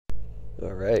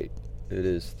All right, it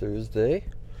is Thursday,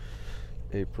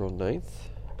 April 9th,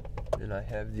 and I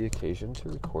have the occasion to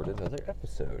record another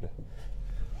episode.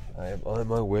 I am on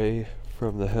my way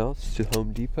from the house to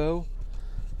Home Depot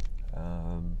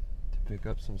to pick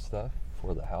up some stuff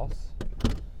for the house.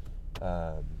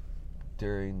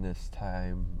 During this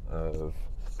time of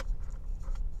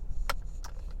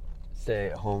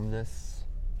stay-at-homeness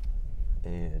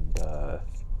and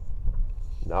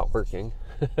not working,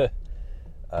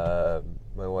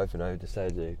 my wife and I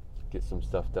decided to get some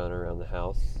stuff done around the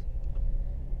house,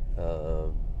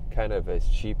 kind of as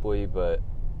cheaply, but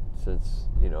since,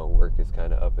 work is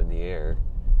kind of up in the air,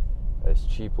 as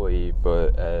cheaply,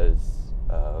 but as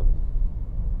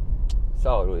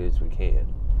solidly as we can.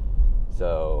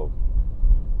 So,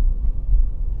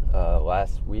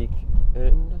 last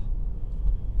weekend,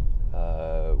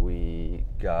 we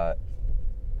got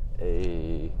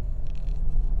a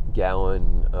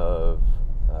gallon of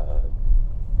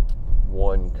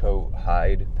one coat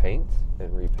hide paint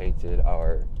and repainted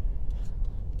our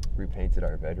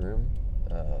bedroom.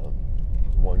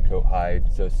 One coat hide,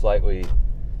 so slightly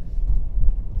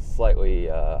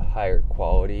higher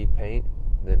quality paint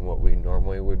than what we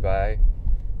normally would buy.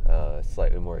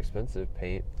 Slightly more expensive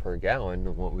paint per gallon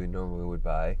than what we normally would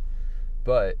buy.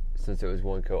 But since it was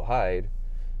one coat hide,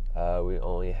 we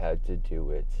only had to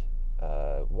do it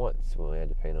once. We only had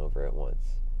to paint over it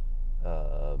once.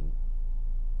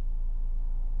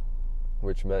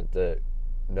 Which meant that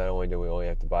not only do we only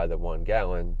have to buy the 1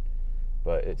 gallon,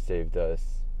 but it saved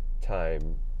us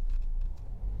time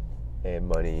and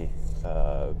money,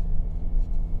 because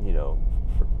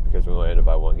we only had to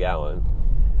buy 1 gallon,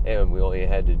 and we only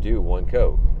had to do 1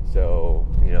 coat. So,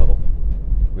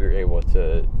 we were able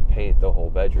to paint the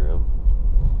whole bedroom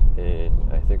in,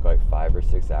 I think, like 5 or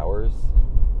 6 hours,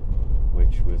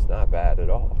 which was not bad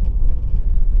at all.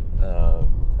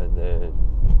 And then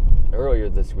earlier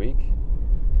this week,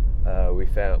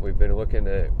 we've been looking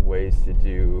at ways to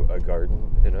do a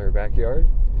garden in our backyard,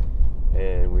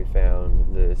 and we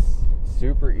found this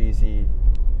super easy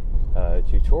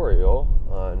tutorial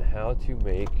on how to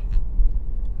make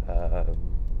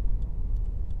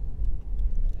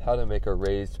a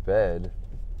raised bed,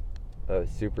 a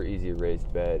super easy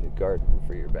raised bed garden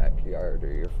for your backyard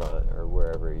or your front or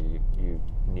wherever you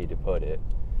need to put it.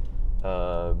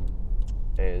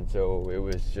 And so it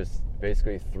was just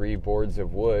basically 3 boards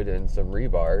of wood and some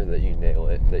rebar that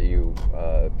you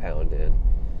pound in,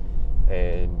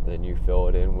 and then you fill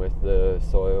it in with the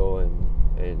soil and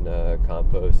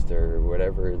compost or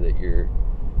whatever that you're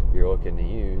looking to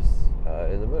use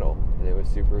in the middle. And it was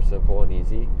super simple and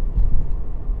easy.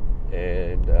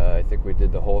 And I think we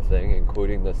did the whole thing,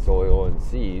 including the soil and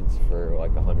seeds, for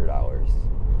like $100,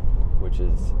 which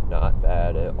is not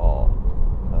bad at all.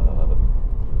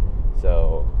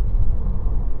 So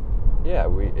yeah,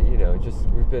 we've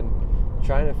been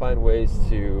trying to find ways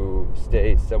to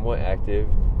stay somewhat active,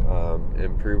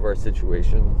 improve our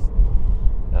situations,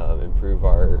 improve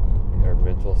our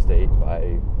mental state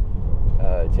by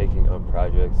taking on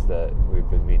projects that we've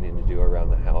been meaning to do around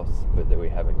the house, but that we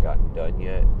haven't gotten done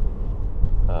yet,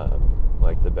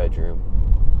 like the bedroom.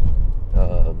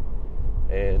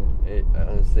 And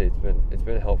honestly, it's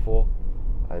been helpful.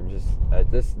 I'm just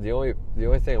the only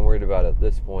thing I'm worried about at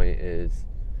this point is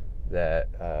that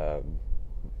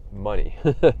money.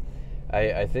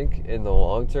 I think in the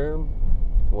long term,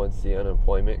 once the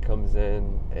unemployment comes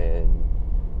in and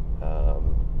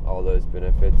all those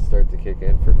benefits start to kick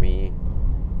in for me,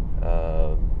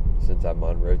 since I'm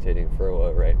on rotating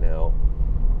furlough right now,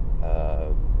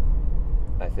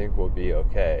 I think we'll be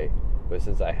okay. But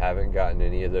since I haven't gotten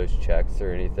any of those checks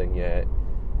or anything yet,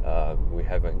 we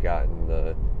haven't gotten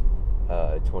the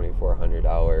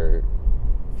 $2,400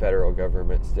 federal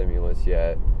government stimulus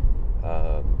yet.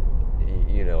 I'm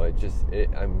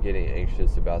getting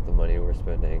anxious about the money we're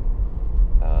spending,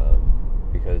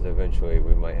 because eventually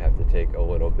we might have to take a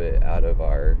little bit out of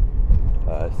our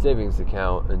savings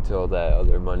account until that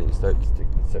other money starts to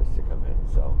come in.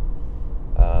 So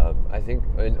I think,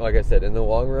 and like I said, in the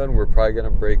long run, we're probably going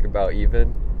to break about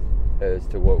even as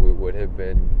to what we would have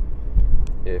been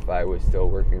if I was still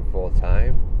working full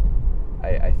time,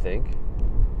 I think.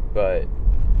 But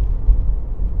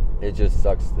it just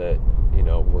sucks that,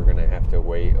 we're going to have to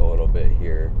wait a little bit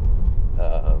here,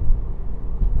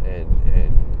 and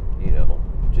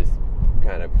just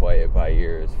kind of play it by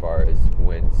ear as far as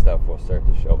when stuff will start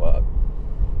to show up.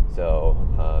 So,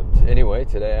 anyway,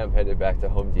 today I'm headed back to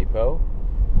Home Depot.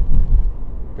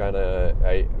 Gotta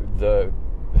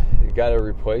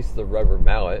replace the rubber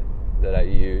mallet that I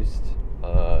used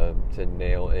to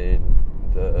nail in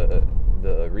the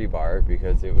rebar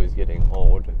because it was getting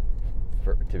old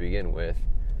begin with,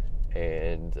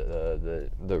 and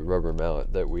the rubber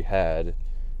mallet that we had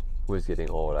was getting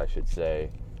old, I should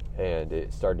say, and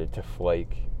it started to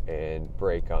flake and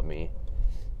break on me,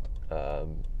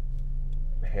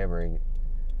 hammering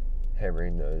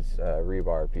those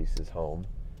rebar pieces home.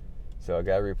 So I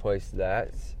got to replace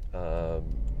that.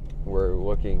 We're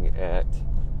looking at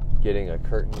getting a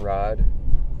curtain rod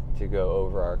to go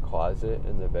over our closet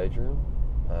in the bedroom,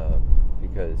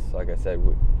 because, like I said,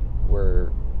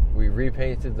 we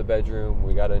repainted the bedroom.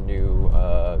 We got a new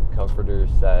comforter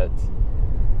set,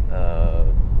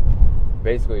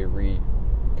 basically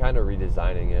kind of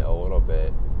redesigning it a little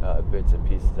bit, bits and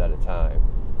pieces at a time.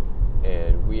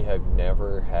 And we have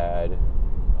never had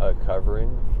a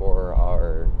covering for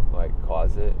our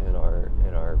closet in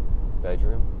our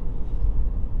bedroom,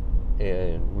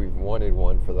 and we've wanted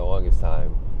one for the longest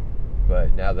time.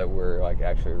 But now that we're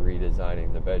actually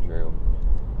redesigning the bedroom,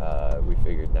 we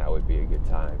figured now would be a good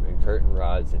time. And curtain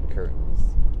rods and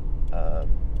curtains,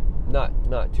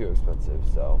 not too expensive,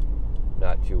 so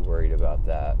not too worried about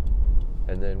that.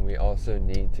 And then we also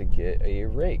need to get a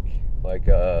rake,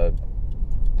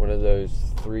 one of those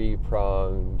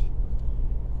 3-pronged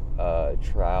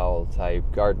trowel type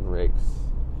garden rakes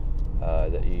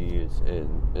that you use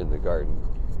in the garden.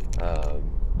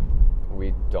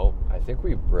 I think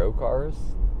we broke ours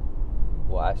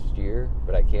last year,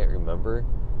 but I can't remember.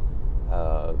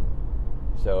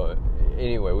 So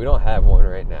anyway, we don't have one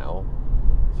right now,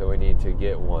 so we need to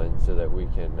get one so that we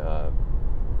can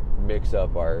mix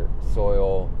up our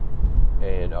soil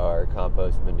and our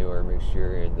compost manure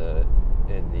mixture in the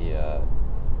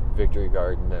Victory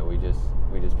Garden that we just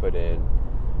put in,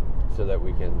 so that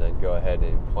we can then go ahead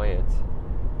and plant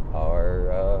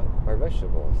our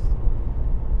vegetables.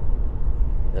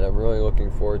 And I'm really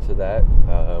looking forward to that.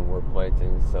 We're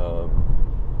planting some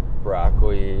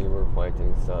broccoli, we're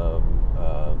planting some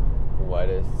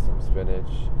lettuce, some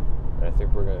spinach, and I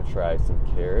think we're going to try some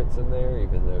carrots in there,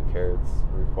 even though carrots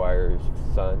requires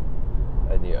sun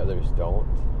and the others don't.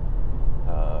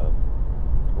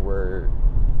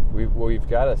 We've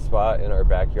got a spot in our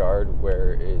backyard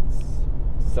where it's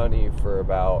sunny for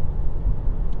about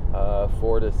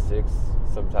 4 to 6,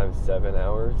 sometimes 7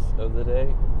 hours of the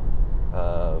day,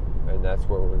 and that's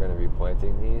where we're going to be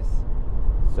planting these.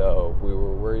 So we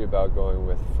were worried about going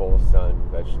with full sun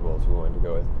vegetables. We wanted to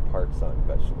go with part sun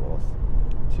vegetables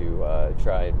to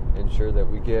try and ensure that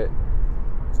we get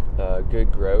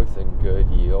good growth and good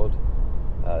yield.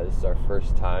 This is our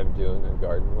first time doing a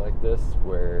garden like this,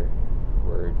 where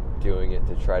we're doing it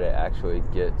to try to actually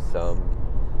get some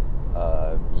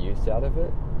use out of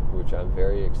it, which I'm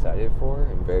very excited for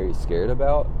and very scared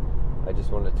about. I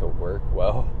just want it to work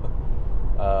well.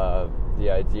 The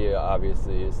idea,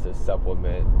 obviously, is to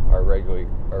supplement our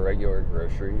regular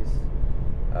groceries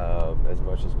as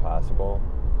much as possible,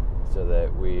 so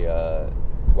that we,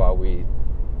 while we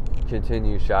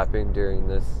continue shopping during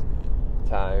this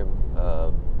time,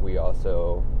 we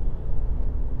also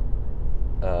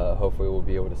hopefully will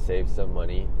be able to save some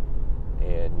money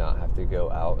and not have to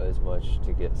go out as much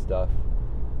to get stuff.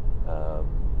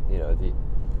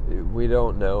 We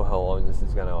don't know how long this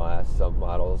is going to last. Some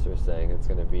models are saying it's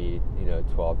going to be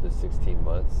 12 to 16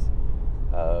 months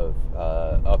of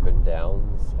up and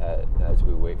downs as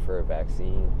we wait for a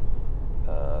vaccine,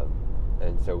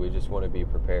 and so we just want to be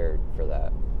prepared for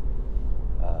that,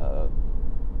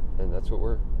 and that's what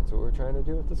we're trying to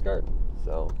do with this garden.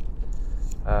 So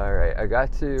alright, I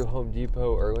got to Home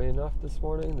Depot early enough this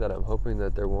morning that I'm hoping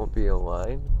that there won't be a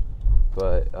line,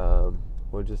 but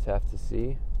we'll just have to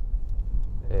see.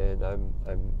 And I'm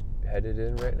headed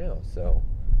in right now, so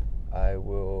I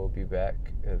will be back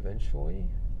eventually,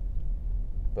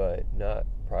 but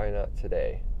probably not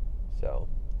today. So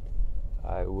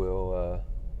I will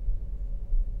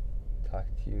talk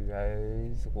to you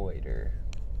guys later.